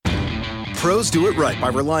Pros do it right by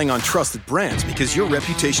relying on trusted brands because your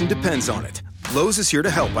reputation depends on it. Lowe's is here to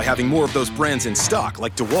help by having more of those brands in stock,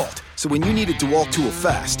 like DeWalt. So when you need a DeWalt tool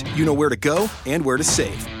fast, you know where to go and where to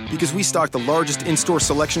save. Because we stock the largest in-store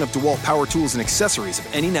selection of DeWalt power tools and accessories of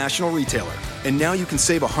any national retailer. And now you can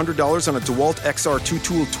save $100 on a DeWalt XR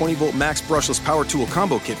 2-tool 20-volt max brushless power tool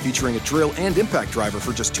combo kit featuring a drill and impact driver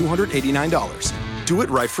for just $289. Do it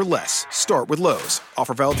right for less. Start with Lowe's.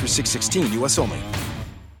 Offer valid through 6/16, U.S. only.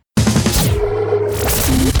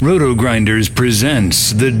 Roto-Grinders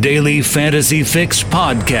presents the Daily Fantasy Fix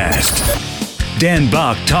podcast. Dan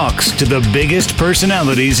Bach talks to the biggest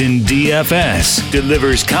personalities in DFS,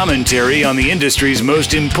 delivers commentary on the industry's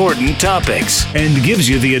most important topics, and gives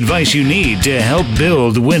you the advice you need to help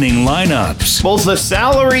build winning lineups. Both the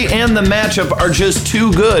salary and the matchup are just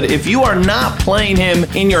too good. If you are not playing him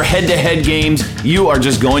in your head-to-head games, you are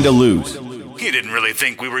just going to lose. You didn't really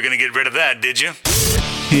think we were going to get rid of that, did you?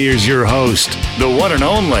 Here's your host, the one and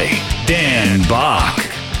only Dan Bach.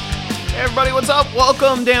 Hey everybody, what's up?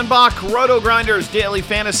 Welcome, Dan Bach, Roto-Grinders Daily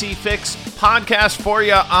Fantasy Fix podcast for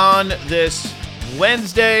you on this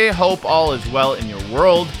Wednesday. Hope all is well in your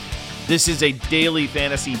world. This is a daily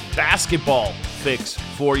fantasy basketball fix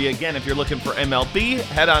for you. Again, if you're looking for MLB,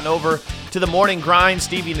 head on over to the Morning Grind.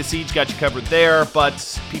 Stevie and the Siege got you covered there,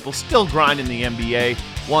 but people still grind in the NBA,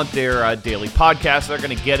 want their daily podcast. They're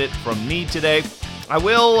going to get it from me today. I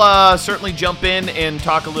will certainly jump in and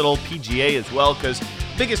talk a little PGA as well, because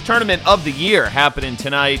biggest tournament of the year happening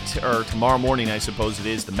tonight, or tomorrow morning, I suppose it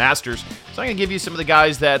is, the Masters. So I'm going to give you some of the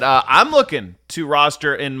guys that I'm looking to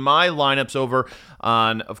roster in my lineups over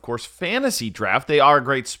on, of course, Fantasy Draft. They are a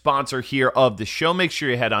great sponsor here of the show. Make sure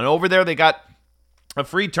you head on over there. They got a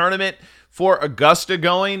free tournament for Augusta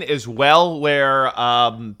going as well, where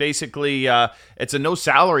basically it's a no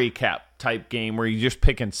salary cap type game where you're just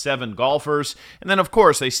picking 7 golfers. And then, of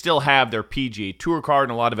course, they still have their PGA Tour card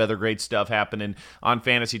and a lot of other great stuff happening on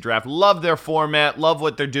Fantasy Draft. Love their format, love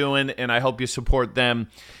what they're doing, and I hope you support them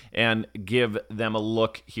and give them a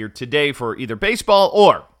look here today for either baseball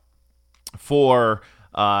or for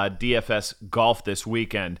DFS golf this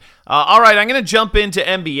weekend. All right, I'm going to jump into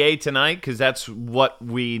NBA tonight because that's what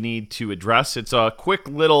we need to address. It's a quick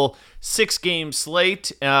little 6-game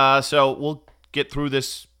slate, so we'll get through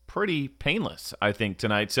this pretty painless, I think,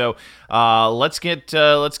 tonight. So let's get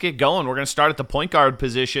going. We're going to start at the point guard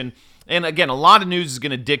position. And again, a lot of news is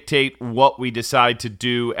going to dictate what we decide to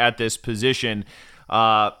do at this position.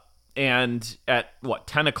 And at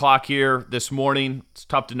 10 o'clock here this morning, it's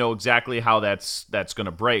tough to know exactly how that's going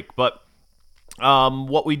to break. But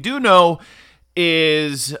what we do know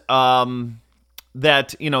is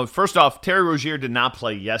that, first off, Terry Rozier did not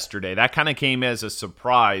play yesterday. That kind of came as a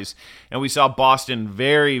surprise, and we saw Boston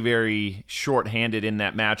very, very shorthanded in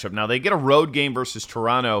that matchup. Now, they get a road game versus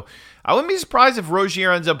Toronto. I wouldn't be surprised if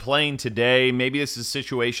Rozier ends up playing today. Maybe this is a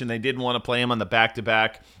situation they didn't want to play him on the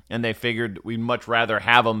back-to-back, and they figured we'd much rather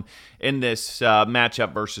have him in this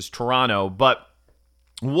matchup versus Toronto. But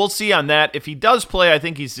we'll see on that. If he does play, I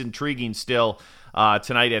think he's intriguing still.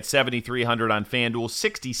 Tonight at 7,300 on FanDuel,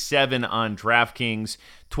 67 on DraftKings,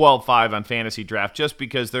 12.5 on Fantasy Draft, just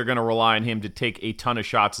because they're going to rely on him to take a ton of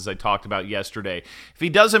shots, as I talked about yesterday. If he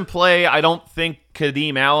doesn't play, I don't think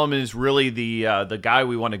Kadeem Allen is really the guy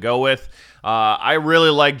we want to go with. I really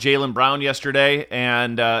liked Jaylen Brown yesterday,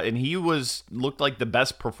 and he looked like the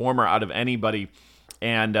best performer out of anybody.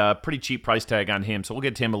 And pretty cheap price tag on him, so we'll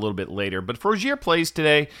get to him a little bit later. But if Rozier plays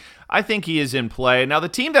today, I think he is in play. Now, the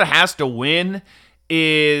team that has to win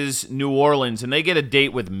is New Orleans, and they get a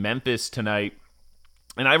date with Memphis tonight.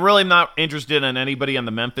 And I really am not interested in anybody on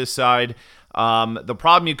the Memphis side. The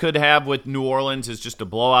problem you could have with New Orleans is just a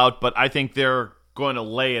blowout, but I think they're going to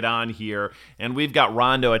lay it on here. And we've got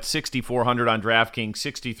Rondo at 6,400 on DraftKings,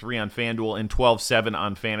 63 on FanDuel, and 12.7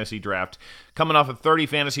 on Fantasy Draft. Coming off a 30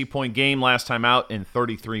 fantasy point game last time out in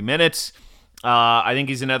 33 minutes. I think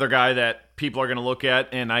he's another guy that people are going to look at,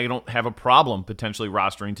 and I don't have a problem potentially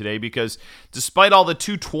rostering today because despite all the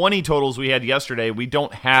 220 totals we had yesterday, we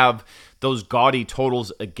don't have those gaudy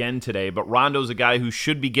totals again today. But Rondo's a guy who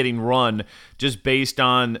should be getting run just based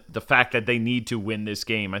on the fact that they need to win this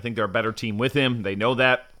game. I think they're a better team with him. They know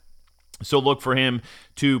that. So look for him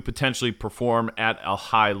to potentially perform at a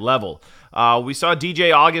high level. We saw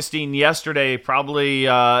DJ Augustine yesterday probably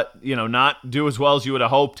not do as well as you would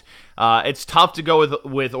have hoped. It's tough to go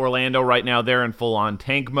with Orlando right now. They're in full-on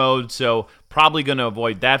tank mode, so probably going to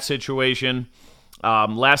avoid that situation.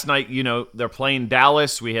 Last night, they're playing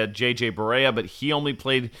Dallas. We had J.J. Barea, but he only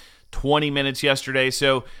played 20 minutes yesterday.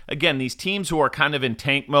 So again, these teams who are kind of in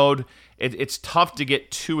tank mode, it's tough to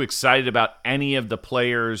get too excited about any of the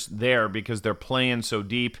players there because they're playing so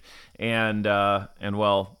deep. And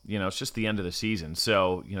well, it's just the end of the season.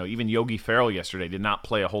 So, even Yogi Ferrell yesterday did not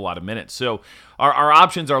play a whole lot of minutes. So our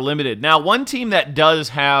options are limited. Now, one team that does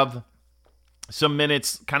have some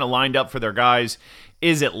minutes kind of lined up for their guys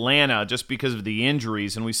is Atlanta, just because of the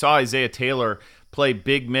injuries. And we saw Isaiah Taylor play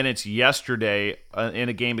big minutes yesterday in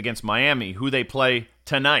a game against Miami, who they play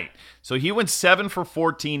tonight. So he went 7 for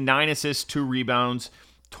 14, 9 assists, 2 rebounds,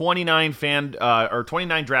 29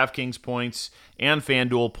 DraftKings points and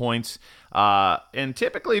FanDuel points. And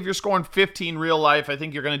typically, if you're scoring 15 real life, I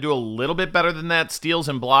think you're going to do a little bit better than that. Steals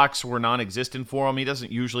and blocks were non-existent for him. He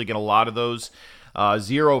doesn't usually get a lot of those.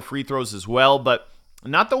 0 free throws as well, but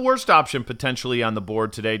not the worst option potentially on the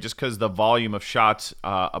board today, just because the volume of shots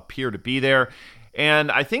appear to be there.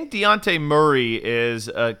 And I think Dejounte Murray is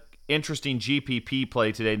an interesting GPP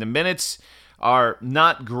play today. The minutes are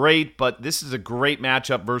not great, but this is a great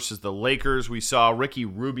matchup versus the Lakers. We saw Ricky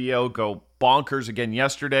Rubio go bonkers again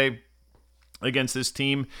yesterday against this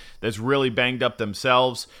team that's really banged up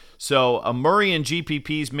themselves. So a Murray and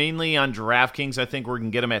GPPs, mainly on DraftKings, I think we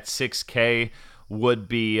can get him at 6K, would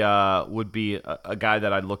be a guy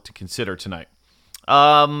that I'd look to consider tonight.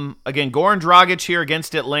 Again, Goran Dragic here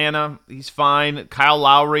against Atlanta. He's fine. Kyle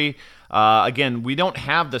Lowry. Again, we don't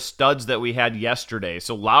have the studs that we had yesterday.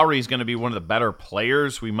 So Lowry is going to be one of the better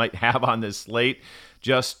players we might have on this slate.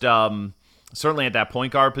 Just certainly at that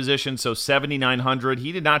point guard position. So 7,900.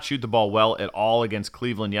 He did not shoot the ball well at all against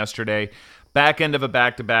Cleveland yesterday. Back end of a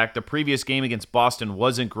back-to-back. The previous game against Boston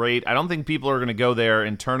wasn't great. I don't think people are going to go there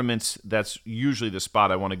in tournaments. That's usually the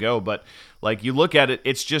spot I want to go. But like you look at it,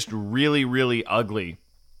 it's just really, really ugly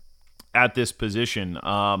at this position.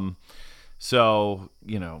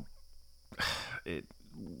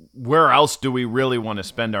 Where else do we really want to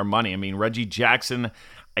spend our money? I mean, Reggie Jackson,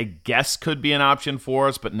 I guess, could be an option for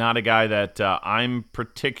us, but not a guy that I'm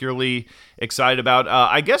particularly excited about.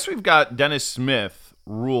 I guess we've got Dennis Smith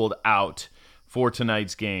ruled out for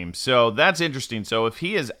tonight's game. So that's interesting. So if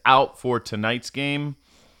he is out for tonight's game,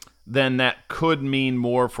 then that could mean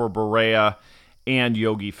more for Barea and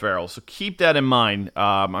Yogi Ferrell. So keep that in mind.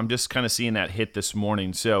 I'm just kind of seeing that hit this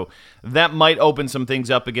morning. So that might open some things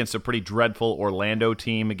up against a pretty dreadful Orlando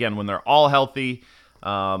team. Again, when they're all healthy,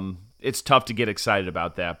 it's tough to get excited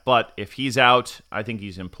about that. But if he's out, I think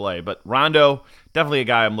he's in play. But Rondo, definitely a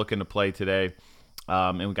guy I'm looking to play today.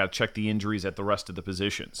 And we got to check the injuries at the rest of the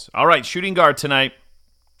positions. All right, shooting guard tonight.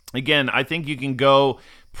 Again, I think you can go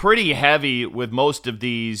pretty heavy with most of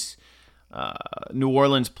these New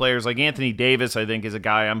Orleans players. Like Anthony Davis, I think, is a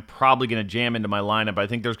guy I'm probably going to jam into my lineup. I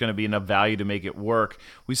think there's going to be enough value to make it work.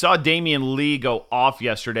 We saw Damian Lee go off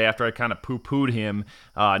yesterday after I kind of poo-pooed him.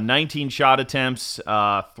 19 shot attempts,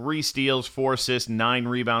 3 steals, 4 assists, 9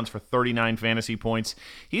 rebounds for 39 fantasy points.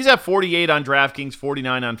 He's at 48 on DraftKings,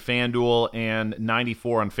 49 on FanDuel, and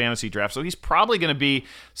 94 on FantasyDraft. So he's probably going to be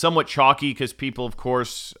somewhat chalky because people, of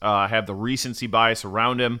course, have the recency bias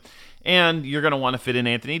around him. And you're going to want to fit in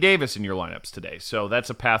Anthony Davis in your lineups today. So that's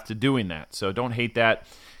a path to doing that. So don't hate that.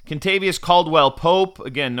 Kentavious Caldwell-Pope,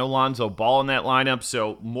 again, no Lonzo Ball in that lineup,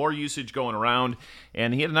 so more usage going around.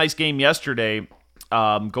 And he had a nice game yesterday,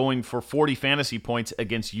 going for 40 fantasy points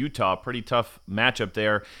against Utah. Pretty tough matchup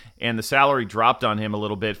there. And the salary dropped on him a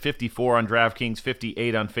little bit. 54 on DraftKings,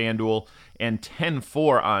 58 on FanDuel, and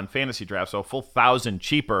 10-4 on FantasyDraft. So a full 1,000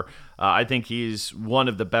 cheaper. I think he's one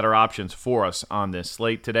of the better options for us on this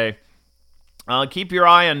slate today. Keep your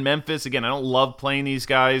eye on Memphis. Again, I don't love playing these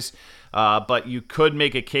guys, but you could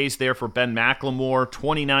make a case there for Ben McLemore.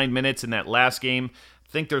 29 minutes in that last game. I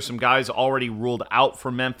think there's some guys already ruled out for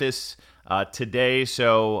Memphis today.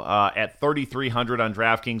 So at 3,300 on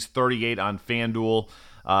DraftKings, 38 on FanDuel.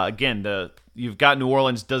 Again, you've got New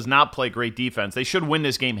Orleans does not play great defense. They should win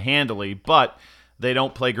this game handily, but they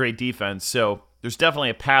don't play great defense. So there's definitely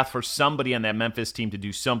a path for somebody on that Memphis team to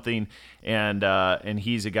do something, and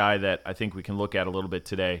he's a guy that I think we can look at a little bit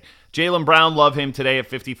today. Jaylen Brown, love him today at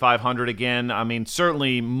 5,500 again. I mean,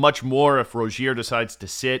 certainly much more if Rozier decides to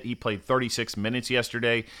sit. He played 36 minutes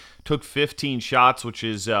yesterday, took 15 shots, which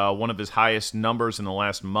is one of his highest numbers in the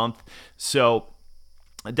last month. So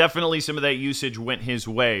definitely some of that usage went his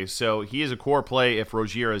way. So he is a core play if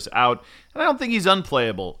Rozier is out, and I don't think he's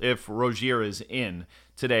unplayable if Rozier is in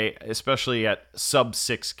today, especially at sub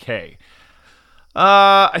 6K.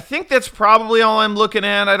 I think that's probably all I'm looking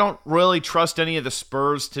at. I don't really trust any of the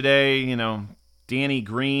Spurs today. Danny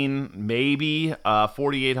Green, maybe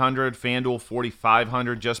 4,800, FanDuel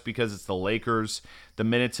 4,500, just because it's the Lakers. The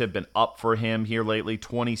minutes have been up for him here lately,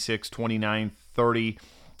 26, 29, 30.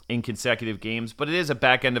 in consecutive games, but it is a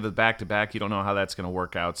back end of a back-to-back. You don't know how that's going to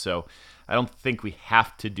work out, so I don't think we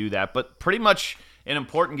have to do that. But pretty much an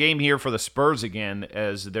important game here for the Spurs again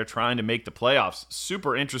as they're trying to make the playoffs.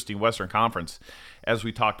 Super interesting Western Conference, as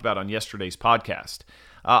we talked about on yesterday's podcast.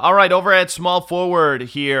 All right, over at small forward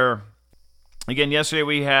here. Again, yesterday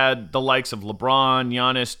we had the likes of LeBron,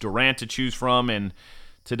 Giannis, Durant to choose from, and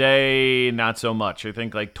today, not so much. I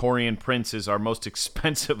think like Taurean Prince is our most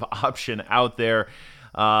expensive option out there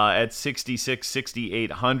at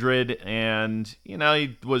 6,800, and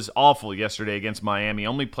he was awful yesterday against Miami.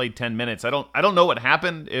 Only played 10 minutes. I don't know what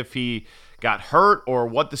happened, if he got hurt or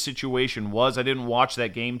what the situation was. I didn't watch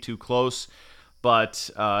that game too close,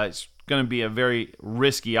 but it's going to be a very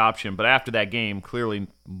risky option. But after that game, clearly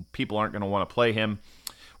people aren't going to want to play him.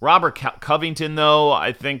 Robert Covington, though,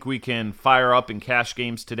 I think we can fire up in cash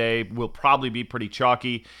games today. Will probably be pretty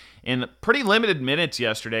chalky. In pretty limited minutes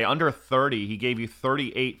yesterday, under 30, he gave you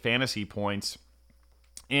 38 fantasy points.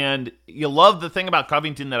 And you love the thing about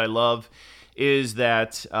Covington that I love is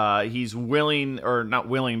that he's willing, or not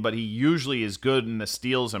willing, but he usually is good in the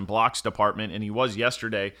steals and blocks department, and he was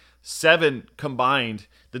yesterday. 7 combined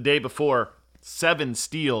the day before, 7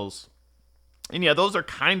 steals. And yeah, those are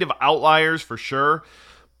kind of outliers for sure.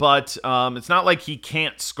 But it's not like he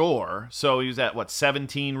can't score. So he was at,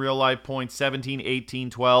 17 real-life points, 17, 18,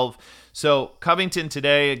 12. So Covington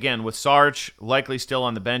today, again, with Sarge likely still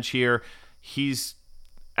on the bench here, he's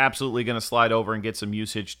absolutely going to slide over and get some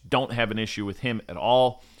usage. Don't have an issue with him at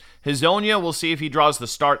all. Hezonja, we'll see if he draws the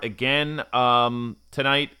start again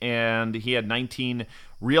tonight. And he had 19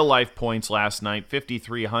 real-life points last night,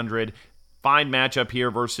 5,300. Fine matchup here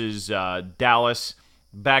versus Dallas.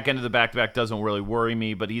 Back end of the back-to-back doesn't really worry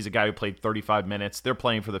me, but he's a guy who played 35 minutes. They're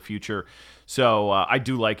playing for the future, so I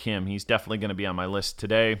do like him. He's definitely going to be on my list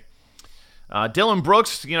today. Dylan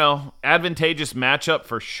Brooks, advantageous matchup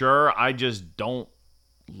for sure. I just don't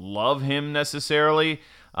love him necessarily,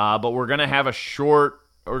 but we're going to have we're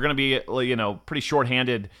going to be, pretty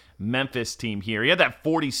short-handed Memphis team here. He had that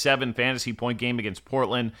 47 fantasy point game against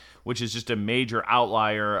Portland, which is just a major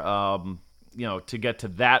outlier, to get to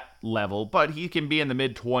that level, but he can be in the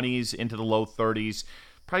mid-20s into the low 30s.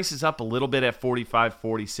 Price is up a little bit at 45,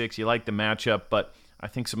 46. You like the matchup, but I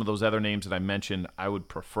think some of those other names that I mentioned I would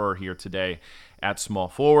prefer here today at small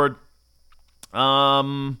forward.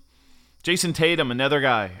 Jason Tatum, another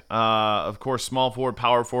guy. Of course, small forward,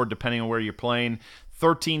 power forward, depending on where you're playing.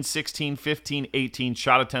 13, 16, 15, 18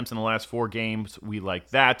 shot attempts in the last 4 games. We like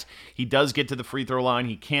that. He does get to the free throw line.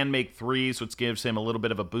 He can make threes, which gives him a little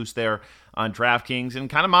bit of a boost there on DraftKings. And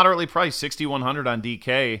kind of moderately priced, 6,100 on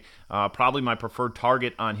DK. Probably my preferred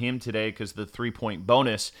target on him today because of the 3-point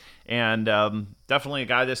bonus. And definitely a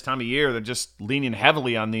guy this time of year, they're just leaning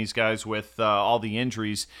heavily on these guys with all the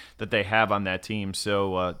injuries that they have on that team.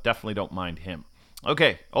 So definitely don't mind him.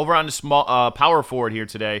 Okay, over on the small power forward here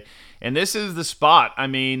today, and this is the spot. I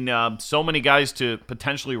mean, so many guys to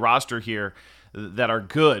potentially roster here that are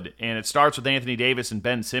good, and it starts with Anthony Davis and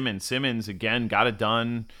Ben Simmons. Simmons, again, got it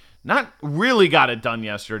done. Not really got it done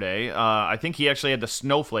yesterday. I think he actually had the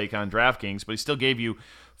snowflake on DraftKings, but he still gave you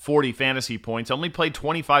 40 fantasy points. Only played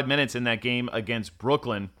 25 minutes in that game against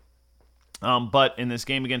Brooklyn. But in this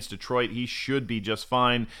game against Detroit, he should be just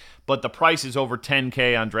fine. But the price is over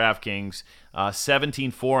 $10K on DraftKings.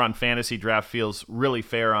 17.4 on FantasyDraft feels really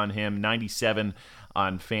fair on him. 97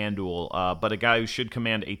 on FanDuel. But a guy who should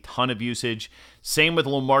command a ton of usage. Same with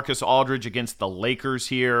LaMarcus Aldridge against the Lakers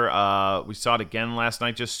here. We saw it again last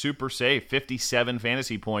night. Just super safe. 57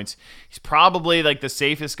 fantasy points. He's probably like the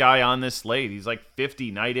safest guy on this slate. He's like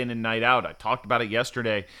 50 night in and night out. I talked about it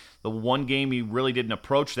yesterday. The one game he really didn't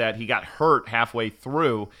approach that, he got hurt halfway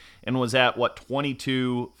through and was at,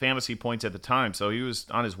 22 fantasy points at the time. So he was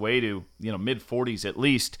on his way to, mid-40s at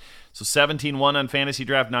least. So 17-1 on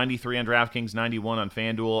FantasyDraft, 93 on DraftKings, 91 on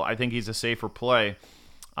FanDuel. I think he's a safer play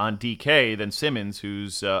on DK than Simmons,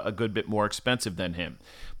 who's a good bit more expensive than him.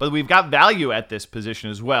 But we've got value at this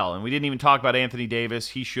position as well. And we didn't even talk about Anthony Davis.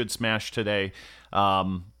 He should smash today.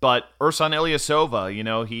 But Ersan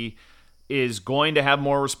Ilyasova, he is going to have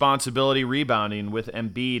more responsibility rebounding with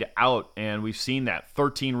Embiid out, and we've seen that.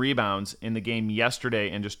 13 rebounds in the game yesterday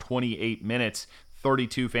in just 28 minutes,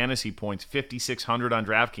 32 fantasy points, 5,600 on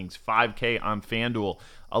DraftKings, 5K on FanDuel,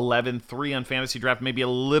 11.3 on FantasyDraft, maybe a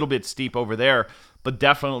little bit steep over there, but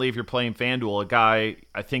definitely if you're playing FanDuel, a guy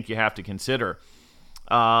I think you have to consider.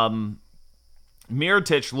 Mirotic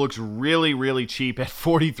looks really, really cheap at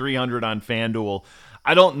 4,300 on FanDuel.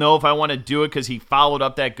 I don't know if I want to do it because he followed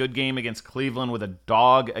up that good game against Cleveland with a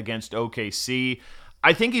dog against OKC.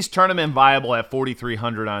 I think he's tournament viable at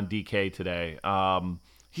 4,300 on DK today.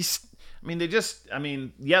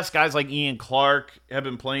 Yes, guys like Ian Clark have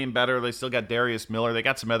been playing better. They still got Darius Miller. They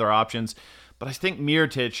got some other options. But I think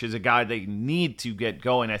Mirotic is a guy they need to get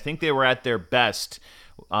going. I think they were at their best,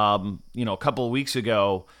 a couple of weeks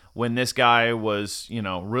ago when this guy was,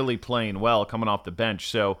 really playing well coming off the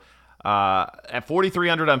bench. So at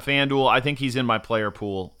 4,300 on FanDuel, I think he's in my player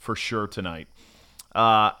pool for sure tonight.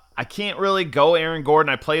 I can't really go Aaron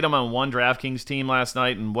Gordon. I played him on one DraftKings team last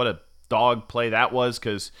night, and what a dog play that was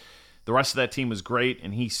because the rest of that team was great,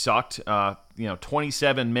 and he sucked.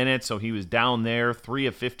 27 minutes, so he was down there, 3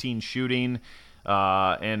 of 15 shooting,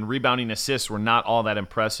 and rebounding assists were not all that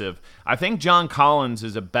impressive. I think John Collins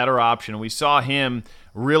is a better option. We saw him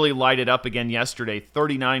really light it up again yesterday.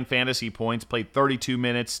 39 fantasy points, played 32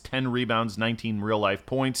 minutes, 10 rebounds, 19 real-life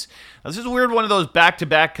points. Now, this is a weird one of those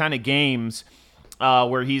back-to-back kind of games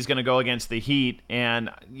where he's going to go against the Heat,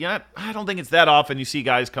 and I don't think it's that often you see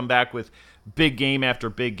guys come back with big game after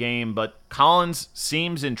big game, but Collins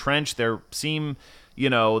seems entrenched. They seem,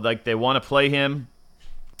 like they want to play him,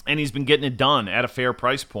 and he's been getting it done at a fair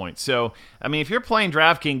price point. So, if you're playing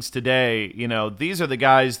DraftKings today, these are the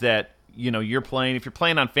guys that, you're playing. If you're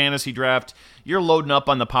playing on FantasyDraft, you're loading up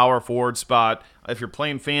on the power forward spot. If you're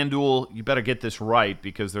playing FanDuel, you better get this right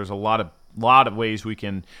because there's a lot of ways we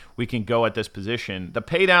can go at this position. The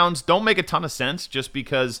pay downs don't make a ton of sense just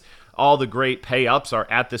because all the great pay ups are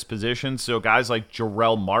at this position. So guys like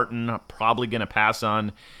Jarrell Martin are probably going to pass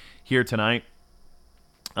on here tonight.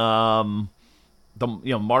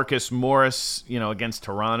 Marcus Morris, against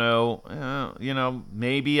Toronto,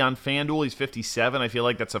 maybe on FanDuel he's 57. I feel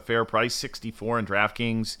like that's a fair price. 64 in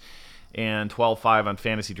DraftKings and 12.5 on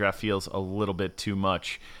FantasyDraft feels a little bit too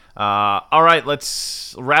much. All right,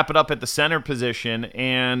 let's wrap it up at the center position.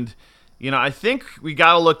 And, I think we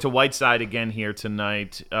got to look to Whiteside again here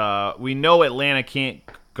tonight. We know Atlanta can't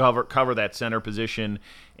cover that center position.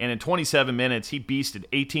 And in 27 minutes, he beasted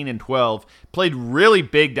 18 and 12. Played really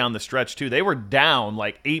big down the stretch, too. They were down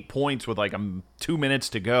like 8 points with 2 minutes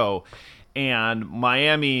to go. And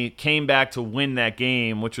Miami came back to win that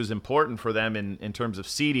game, which was important for them in terms of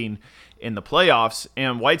seeding in the playoffs.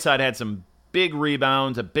 And Whiteside had some big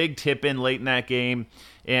rebounds, a big tip in late in that game.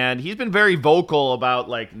 And he's been very vocal about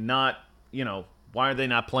not, why are they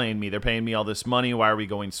not playing me? They're paying me all this money. Why are we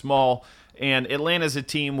going small? And Atlanta's a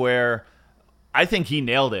team where I think he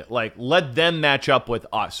nailed it. Let them match up with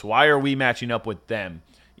us. Why are we matching up with them?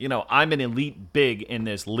 I'm an elite big in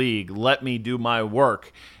this league. Let me do my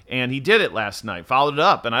work. And he did it last night, followed it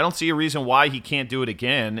up. And I don't see a reason why he can't do it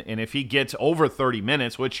again. And if he gets over 30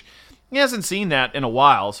 minutes, which he hasn't seen that in a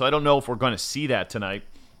while, so I don't know if we're going to see that tonight.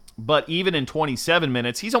 But even in 27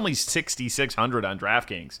 minutes, he's only 6,600 on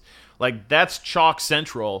DraftKings. That's chalk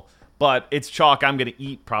central, but it's chalk I'm going to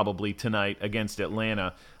eat probably tonight against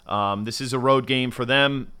Atlanta. This is a road game for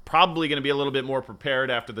them. Probably going to be a little bit more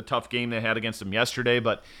prepared after the tough game they had against them yesterday,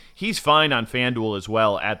 but he's fine on FanDuel as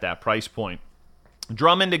well at that price point.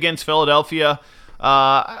 Drummond against Philadelphia.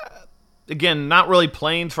 Again, not really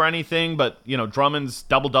playing for anything, but Drummond's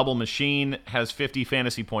double-double machine has 50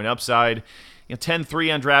 fantasy point upside.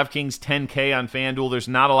 10-3 on DraftKings, 10K on FanDuel. There's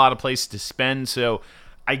not a lot of place to spend, so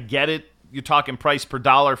I get it. You're talking price per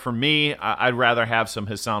dollar for me. I'd rather have some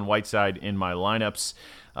Hassan Whiteside in my lineups.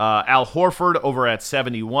 Al Horford over at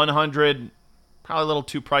 7,100. Probably a little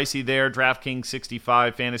too pricey there. DraftKings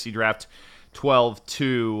 65, FantasyDraft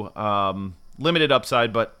 12.2. Limited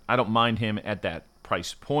upside, but I don't mind him at that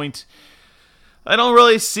price point. I don't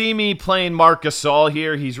really see me playing Marc Gasol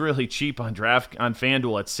here. He's really cheap on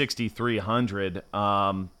FanDuel at 6,300.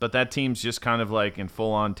 But that team's just kind of in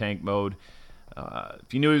full-on tank mode.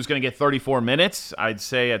 If you knew he was going to get 34 minutes, I'd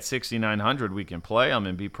say at 6,900 we can play him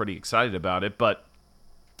and be pretty excited about it. But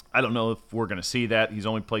I don't know if we're going to see that. He's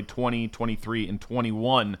only played 20, 23, and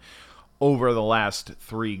 21 over the last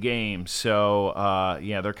 3 games. So,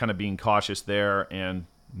 they're kind of being cautious there. And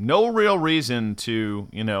no real reason to,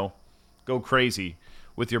 go crazy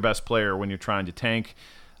with your best player when you're trying to tank.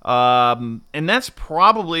 And that's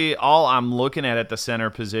probably all I'm looking at the center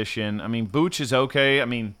position. Vooch is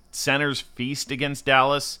okay. Centers feast against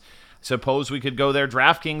Dallas. Suppose we could go there.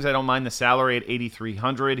 DraftKings, I don't mind the salary at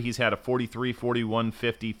 8,300. He's had a 43, 41,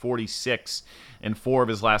 50, 46 in 4 of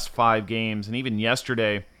his last 5 games. And even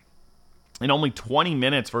yesterday, in only 20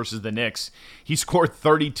 minutes versus the Knicks, he scored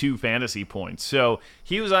 32 fantasy points. So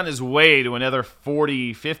he was on his way to another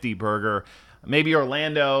 40, 50 burger. Maybe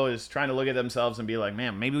Orlando is trying to look at themselves and be like,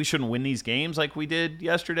 man, maybe we shouldn't win these games like we did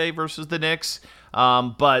yesterday versus the Knicks.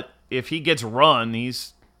 But if he gets run,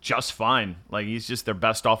 he's just fine. He's just their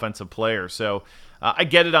best offensive player. So I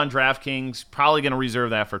get it on DraftKings. Probably going to reserve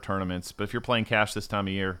that for tournaments. But if you're playing cash this time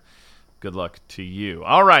of year, good luck to you.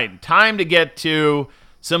 All right, time to get to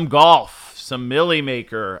some golf, some Millie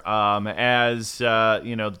Maker.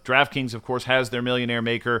 DraftKings, of course, has their Millionaire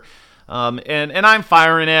Maker. And I'm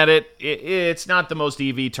firing at it. It's not the most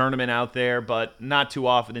EV tournament out there, but not too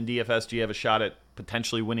often in DFS do you have a shot at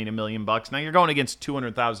potentially winning $1 million. Now you're going against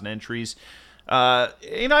 200,000 entries.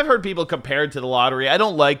 I've heard people compare it to the lottery. I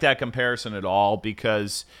don't like that comparison at all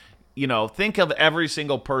because, think of every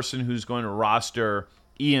single person who's going to roster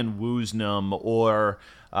Ian Woosnam or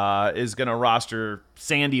is going to roster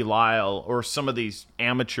Sandy Lyle or some of these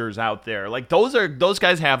amateurs out there. Like those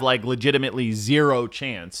guys have like legitimately zero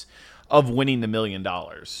chance of winning the $1 million.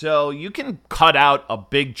 So you can cut out a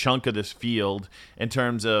big chunk of this field in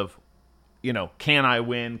terms of, can I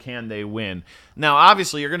win? Can they win? Now,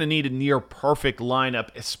 obviously, you're going to need a near perfect lineup,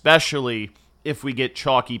 especially if we get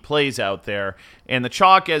chalky plays out there. And the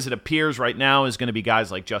chalk, as it appears right now, is going to be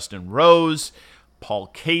guys like Justin Rose, Paul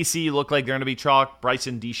Casey look like they're going to be chalk,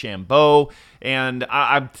 Bryson DeChambeau. And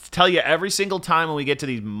I tell you, every single time when we get to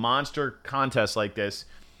these monster contests like this,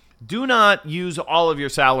 do not use all of your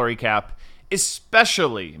salary cap,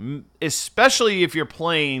 especially if you're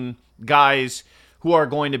playing guys who are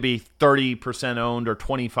going to be 30% owned or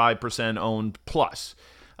 25% owned plus.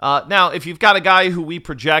 Now, if you've got a guy who we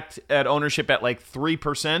project at ownership at like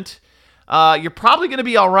 3%, you're probably going to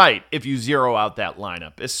be all right if you zero out that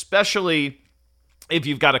lineup, especially if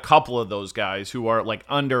you've got a couple of those guys who are like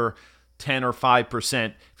under 10 or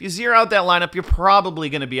 5%. If you zero out that lineup, you're probably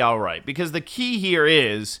going to be all right because the key here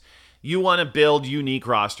is you want to build unique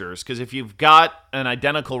rosters because if you've got an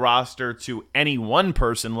identical roster to any one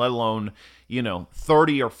person, let alone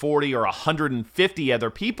 30 or 40 or 150 other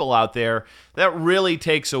people out there, that really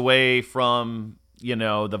takes away from,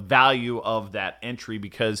 the value of that entry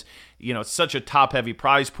because, it's such a top-heavy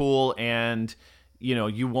prize pool and,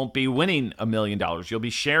 you won't be winning $1 million. You'll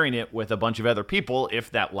be sharing it with a bunch of other people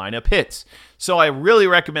if that lineup hits. So I really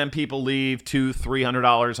recommend people leave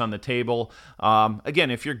 $200-$300 on the table.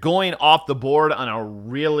 Again, if you're going off the board on a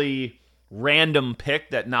really random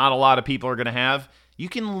pick that not a lot of people are going to have, you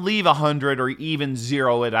can leave 100 or even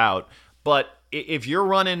zero it out. But if you're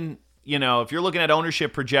running, if you're looking at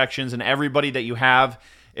ownership projections and everybody that you have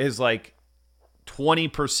is like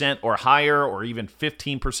 20% or higher or even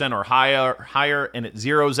 15% or higher and it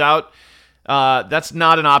zeroes out, that's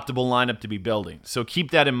not an optimal lineup to be building. So keep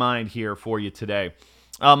that in mind here for you today.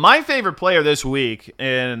 My favorite player this week,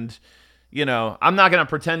 and, I'm not going to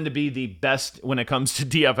pretend to be the best when it comes to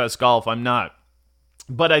DFS golf. I'm not.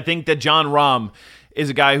 But I think that Jon Rahm is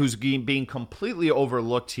a guy who's being completely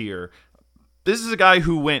overlooked here. This is a guy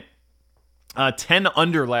who went 10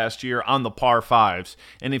 under last year on the par fives.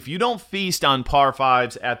 And if you don't feast on par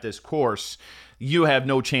fives at this course, you have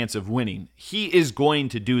no chance of winning. He is going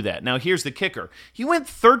to do that. Now, here's the kicker. He went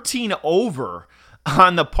 13 over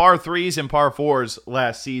on the par threes and par fours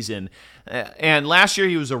last season. And last year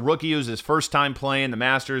he was a rookie. It was his first time playing the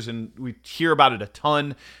Masters, and we hear about it a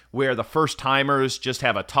ton where the first timers just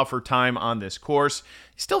have a tougher time on this course.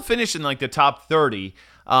 He still finished in like the top 30.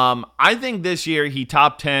 I think this year he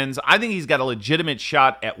top 10s. I think he's got a legitimate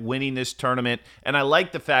shot at winning this tournament, and I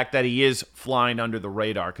like the fact that he is flying under the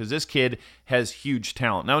radar because this kid has huge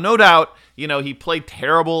talent. Now, no doubt, he played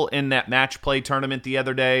terrible in that match play tournament the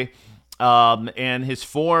other day, and his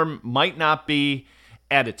form might not be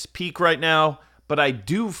at its peak right now, but I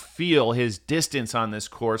do feel his distance on this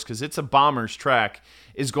course, because it's a bomber's track,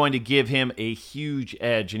 is going to give him a huge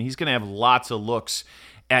edge, and he's going to have lots of looks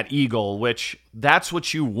at eagle, which that's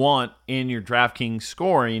what you want in your DraftKings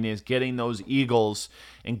scoring, is getting those eagles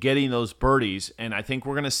and getting those birdies, and I think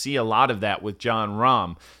we're going to see a lot of that with Jon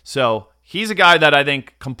Rahm. So he's a guy that I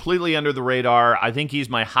think completely under the radar. I think he's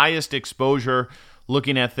my highest exposure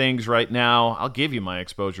looking at things right now. I'll give you my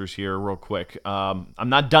exposures here real quick. I'm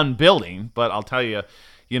not done building, but I'll tell you,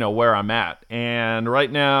 where I'm at. And right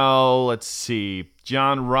now, let's see,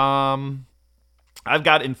 Jon Rahm, I've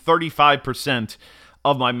got in 35%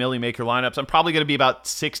 of my Millie Maker lineups. I'm probably going to be about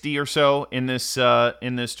 60 or so in this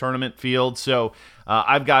tournament field. So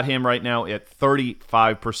I've got him right now at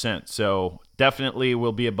 35%. So definitely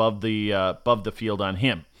will be above the field on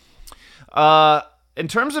him. In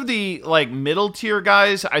terms of the middle tier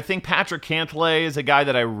guys, I think Patrick Cantlay is a guy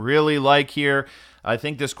that I really like here. I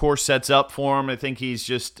think this course sets up for him. I think he's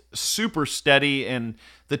just super steady and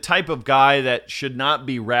the type of guy that should not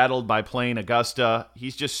be rattled by playing Augusta.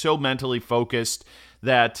 He's just so mentally focused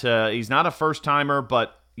that he's not a first timer,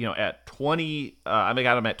 but at 20, I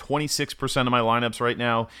got him at 26% of my lineups right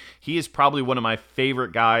now. He is probably one of my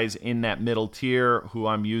favorite guys in that middle tier who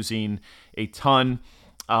I'm using a ton.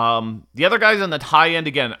 The other guys on the high end,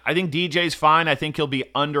 again, I think DJ's fine. I think he'll be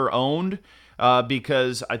under-owned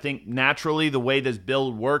because I think naturally the way this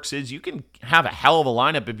build works is you can have a hell of a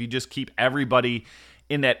lineup if you just keep everybody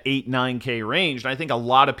in that 8-9K range. And I think a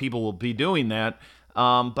lot of people will be doing that.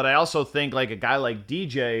 But I also think like a guy like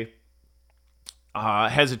DJ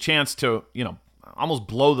has a chance to, almost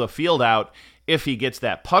blow the field out if he gets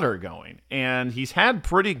that putter going. And he's had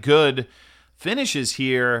pretty good finishes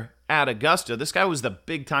here at Augusta. This guy was the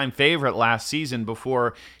big-time favorite last season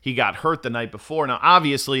before he got hurt the night before. Now,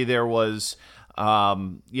 obviously, there was,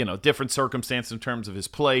 different circumstances in terms of his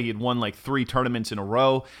play. He had won like 3 tournaments in a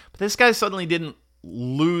row. But this guy suddenly didn't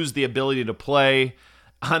lose the ability to play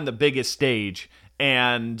on the biggest stage.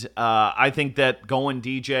 And I think that going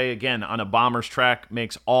DJ, again, on a Bombers track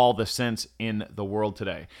makes all the sense in the world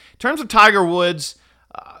today. In terms of Tiger Woods,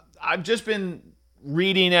 I've just been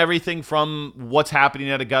reading everything from what's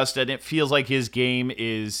happening at Augusta, and it feels like his game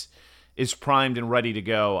is primed and ready to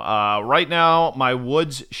go. Right now, my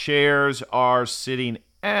Woods shares are sitting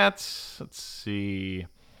at,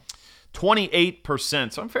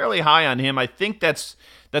 28%. So I'm fairly high on him. I think that's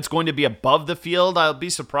going to be above the field. I'll be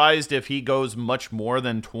surprised if he goes much more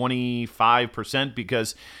than 25%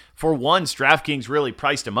 because, for once, DraftKings really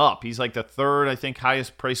priced him up. He's like the third, I think,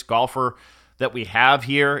 highest priced golfer that we have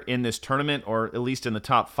here in this tournament, or at least in the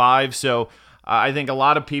top 5. So I think a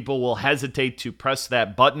lot of people will hesitate to press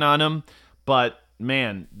that button on him. But,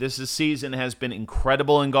 man, this season has been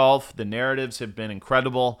incredible in golf. The narratives have been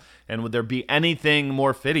incredible. And would there be anything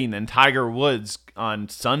more fitting than Tiger Woods on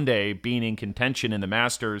Sunday being in contention in the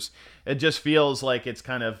Masters? It just feels like it's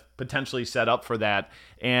kind of potentially set up for that.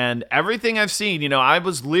 And everything I've seen, I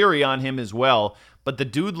was leery on him as well. But the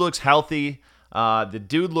dude looks healthy. The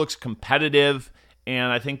dude looks competitive.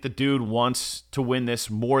 And I think the dude wants to win this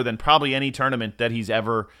more than probably any tournament that he's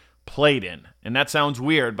ever played in. And that sounds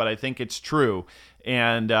weird, but I think it's true.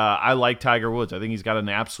 And I like Tiger Woods. I think he's got an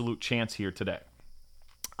absolute chance here today.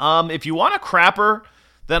 If you want a crapper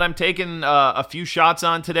that I'm taking a few shots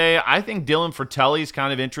on today, I think Dylan Fratelli is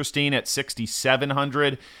kind of interesting at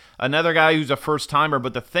 6,700. Another guy who's a first-timer,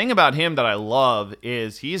 but the thing about him that I love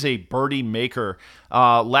is he's a birdie maker.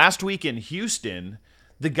 Last week in Houston,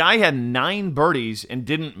 the guy had 9 birdies and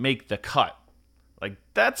didn't make the cut. Like,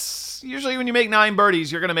 that's usually when you make 9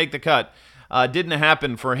 birdies, you're going to make the cut. Didn't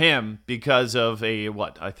happen for him because of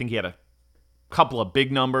I think he had a couple of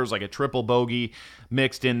big numbers, like a triple bogey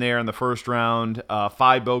mixed in there in the first round,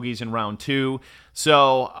 5 bogeys in round 2.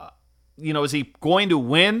 So, is he going to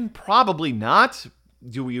win? Probably not.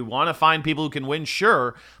 Do you want to find people who can win?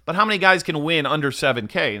 Sure. But how many guys can win under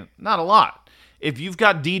 7K? Not a lot. If you've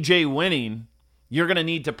got DJ winning, you're going to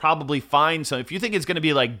need to probably find some. If you think it's going to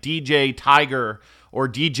be like DJ Tiger or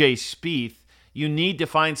DJ Spieth, you need to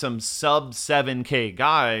find some sub 7K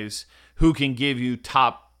guys who can give you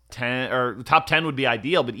top 10, or top 10 would be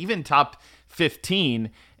ideal, but even top 15.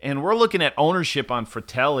 And we're looking at ownership on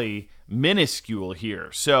Fratelli minuscule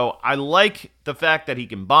here. So I like the fact that he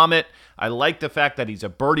can bomb it. I like the fact that he's a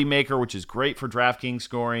birdie maker, which is great for DraftKings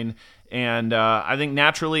scoring. And I think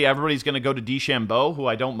naturally everybody's going to go to DeChambeau, who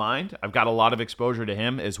I don't mind. I've got a lot of exposure to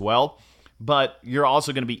him as well. But you're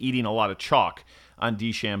also going to be eating a lot of chalk on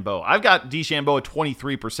DeChambeau. I've got DeChambeau at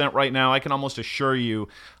 23% right now. I can almost assure you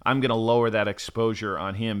I'm going to lower that exposure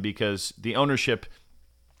on him because the ownership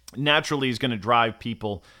naturally is going to drive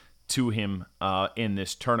people to him in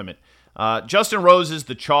this tournament. Justin Rose is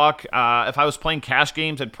the chalk. If I was playing cash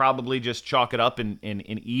games, I'd probably just chalk it up and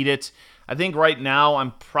eat it. I think right now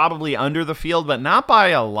I'm probably under the field, but not by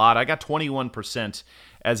a lot. I got 21%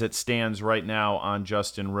 as it stands right now on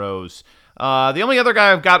Justin Rose. The only other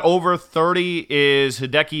guy I've got over 30 is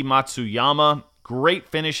Hideki Matsuyama. Great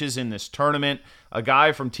finishes in this tournament. A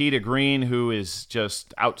guy from tee to green who is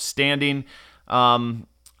just outstanding. I'm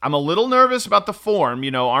a little nervous about the form.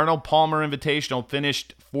 Arnold Palmer Invitational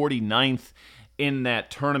finished 49th in that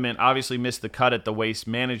tournament. Obviously missed the cut at the Waste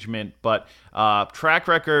Management, but track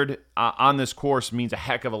record on this course means a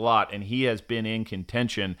heck of a lot, and he has been in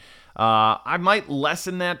contention. I might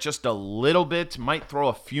lessen that just a little bit. Might throw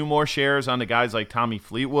a few more shares onto guys like Tommy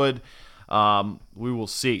Fleetwood. We will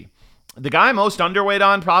see. The guy I'm most underweight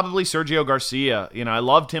on, probably Sergio Garcia. I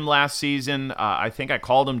loved him last season. I think I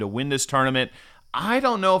called him to win this tournament. I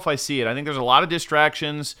don't know if I see it. I think there's a lot of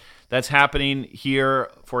distractions that's happening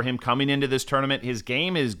here for him coming into this tournament. His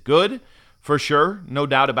game is good, for sure, no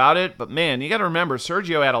doubt about it. But, man, you got to remember,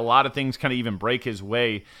 Sergio had a lot of things kind of even break his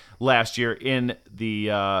way last year in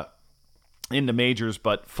the majors.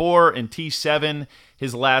 But 4 and T7,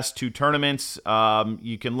 his last 2 tournaments.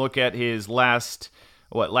 You can look at his last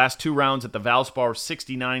last 2 rounds at the Valspar,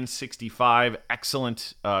 69-65.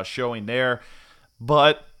 Excellent showing there.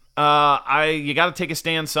 But you got to take a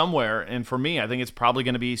stand somewhere. And for me, I think it's probably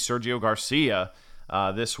going to be Sergio Garcia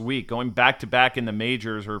this week. Going back-to-back in the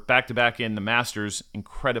majors or back-to-back in the Masters,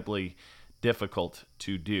 incredibly difficult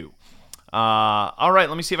to do. All right,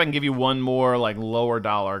 let me see if I can give you one more lower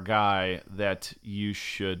dollar guy that you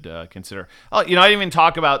should consider. Oh, I didn't even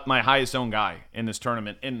talk about my highest owned guy in this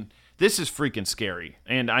tournament, and this is freaking scary.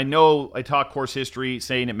 And I know I talk course history,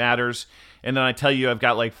 saying it matters, and then I tell you I've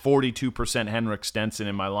got 42% Henrik Stenson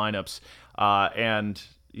in my lineups, and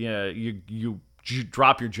you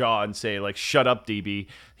drop your jaw and say shut up, DB.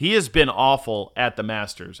 He has been awful at the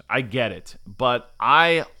Masters. I get it, but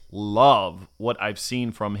I love what I've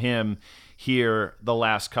seen from him here the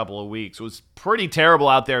last couple of weeks. It was pretty terrible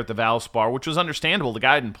out there at the Valspar, which was understandable. The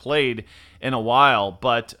guy hadn't played in a while,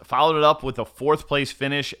 but followed it up with a 4th place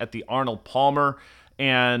finish at the Arnold Palmer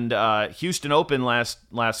and Houston Open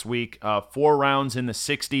last week. 4 rounds in the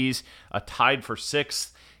 60s, tied for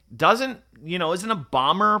 6th. Isn't a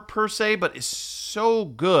bomber per se, but is so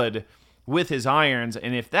good with his irons,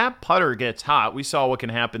 and if that putter gets hot, we saw what can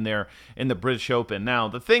happen there in the British Open. Now,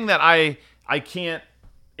 the thing that I can't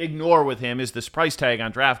ignore with him is this price tag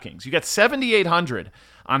on DraftKings. You got $7,800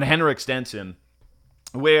 on Henrik Stenson,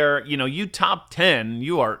 where you top 10,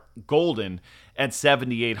 you are golden at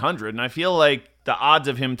 $7,800, and I feel like the odds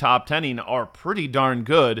of him top 10ing are pretty darn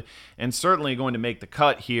good, and certainly going to make the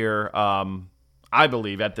cut here. I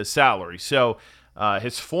believe at the salary. So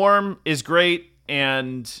his form is great.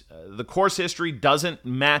 And the course history doesn't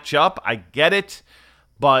match up. I get it,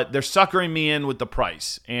 but they're suckering me in with the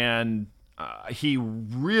price. And he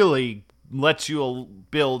really lets you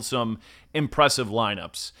build some impressive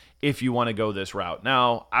lineups if you want to go this route.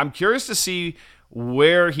 Now, I'm curious to see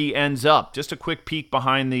where he ends up. Just a quick peek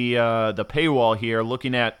behind the paywall here,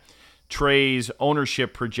 looking at Trey's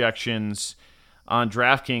ownership projections on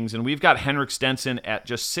DraftKings, and we've got Henrik Stenson at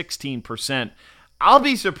just 16%. I'll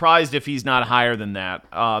be surprised if he's not higher than that,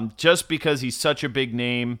 just because he's such a big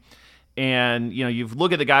name. And, you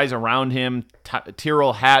look at the guys around him,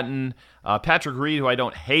 Tyrrell Hatton, Patrick Reed, who I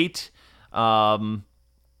don't hate.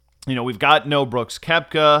 We've got No Brooks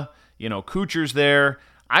Koepka, Kuchar's there.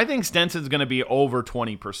 I think Stenson's going to be over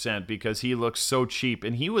 20% because he looks so cheap.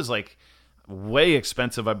 And he was way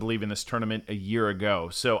expensive, I believe, in this tournament a year ago.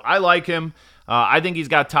 So I like him. I think he's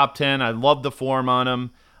got top 10. I love the form on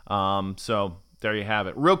him. So there you have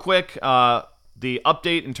it. Real quick, the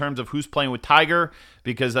update in terms of who's playing with Tiger,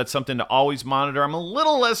 because that's something to always monitor. I'm a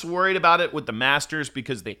little less worried about it with the Masters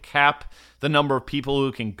because they cap the number of people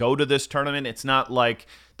who can go to this tournament. It's not like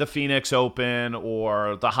the Phoenix Open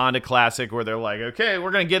or the Honda Classic where they're like, okay,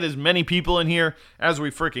 we're going to get as many people in here as we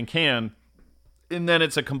freaking can. And then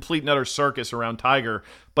it's a complete and utter circus around Tiger.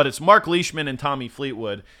 But it's Mark Leishman and Tommy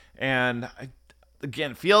Fleetwood. And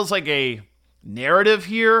again, feels like a narrative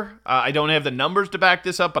here. I don't have the numbers to back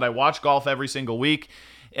this up, but I watch golf every single week.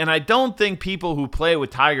 And I don't think people who play with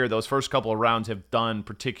Tiger those first couple of rounds have done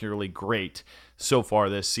particularly great so far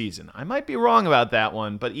this season. I might be wrong about that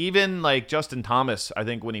one, but even Justin Thomas, I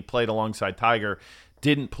think when he played alongside Tiger,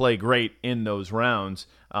 didn't play great in those rounds.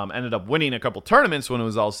 Ended up winning a couple tournaments when it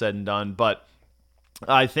was all said and done, but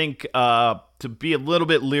I think to be a little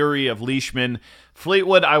bit leery of Leishman.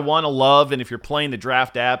 Fleetwood, I want to love, and if you're playing the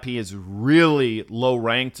draft app, he is really low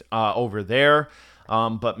ranked over there.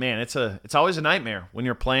 But man, it's always a nightmare when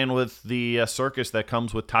you're playing with the circus that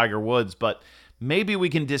comes with Tiger Woods. But maybe we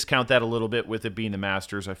can discount that a little bit with it being the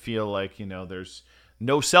Masters. I feel like there's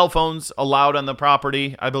no cell phones allowed on the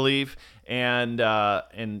property, I believe, and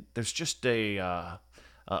there's just a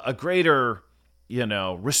greater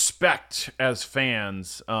respect as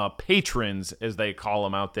fans, patrons, as they call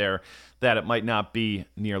them out there, that it might not be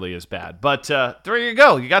nearly as bad. But there you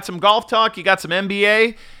go. You got some golf talk. You got some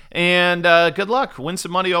NBA. And good luck. Win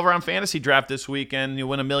some money over on Fantasy Draft this weekend. You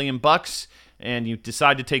win $1 million. And you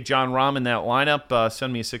decide to take John Rahm in that lineup,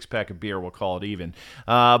 send me a 6-pack of beer. We'll call it even.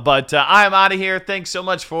 But I'm out of here. Thanks so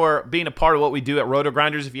much for being a part of what we do at Roto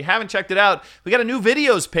Grinders. If you haven't checked it out, we got a new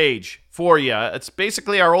videos page for you. It's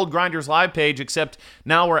basically our old Grinders Live page, except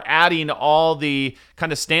now we're adding all the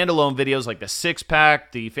kind of standalone videos like the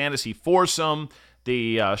 6-pack, the Fantasy Foursome,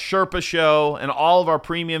 the Sherpa Show, and all of our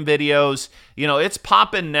premium videos. It's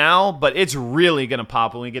popping now, but it's really going to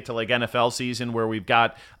pop when we get to NFL season, where we've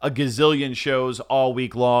got a gazillion shows all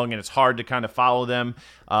week long, and it's hard to kind of follow them.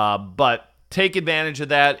 But take advantage of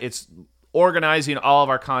that. It's organizing all of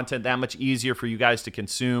our content that much easier for you guys to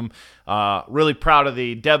consume. Really proud of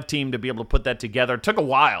the dev team to be able to put that together. It took a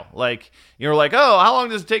while. Like, you're like, oh, how long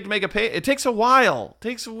does it take to make a page? It takes a while. It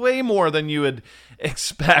takes way more than you would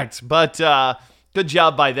expect. But good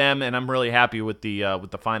job by them, and I'm really happy with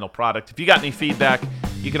the final product. If you got any feedback,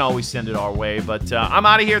 you can always send it our way. But I'm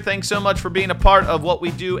out of here. Thanks so much for being a part of what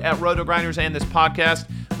we do at Roto Grinders and this podcast.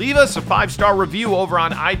 Leave us a 5-star review over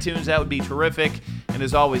on iTunes. That would be terrific. And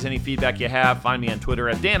as always, any feedback you have, find me on Twitter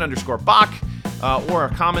at Dan_Bach or a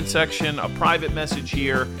comment section, a private message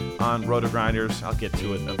here on Roto Grinders. I'll get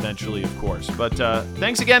to it eventually, of course. But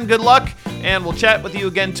thanks again. Good luck. And we'll chat with you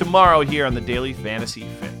again tomorrow here on the Daily Fantasy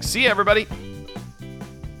Fix. See you, everybody.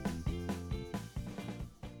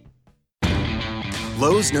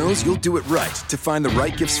 Lowe's knows you'll do it right to find the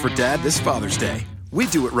right gifts for Dad this Father's Day. We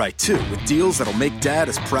do it right, too, with deals that'll make Dad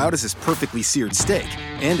as proud as his perfectly seared steak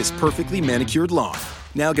and his perfectly manicured lawn.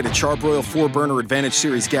 Now get a Charbroil 4-burner Advantage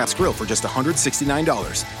Series gas grill for just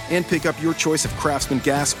 $169 and pick up your choice of Craftsman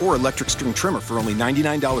gas or electric string trimmer for only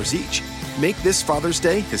 $99 each. Make this Father's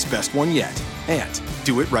Day his best one yet. And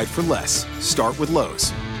do it right for less. Start with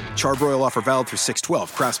Lowe's. Charbroil offer valid through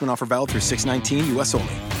 6/12. Craftsman offer valid through 6/19, U.S.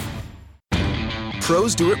 only.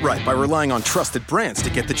 Pros do it right by relying on trusted brands to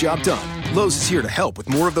get the job done. Lowe's is here to help with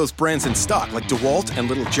more of those brands in stock like DeWalt and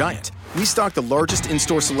Little Giant. We stock the largest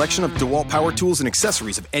in-store selection of DeWalt power tools and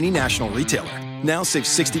accessories of any national retailer. Now save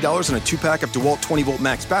 $60 on a 2-pack of DeWalt 20-volt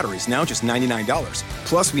max batteries, now just $99.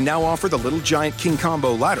 Plus, we now offer the Little Giant King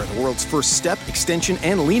Combo ladder, the world's first step, extension,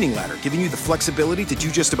 and leaning ladder, giving you the flexibility to do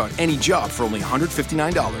just about any job for only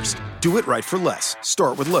 $159. Do it right for less.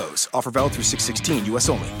 Start with Lowe's. Offer valid through 6/16, U.S.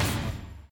 only.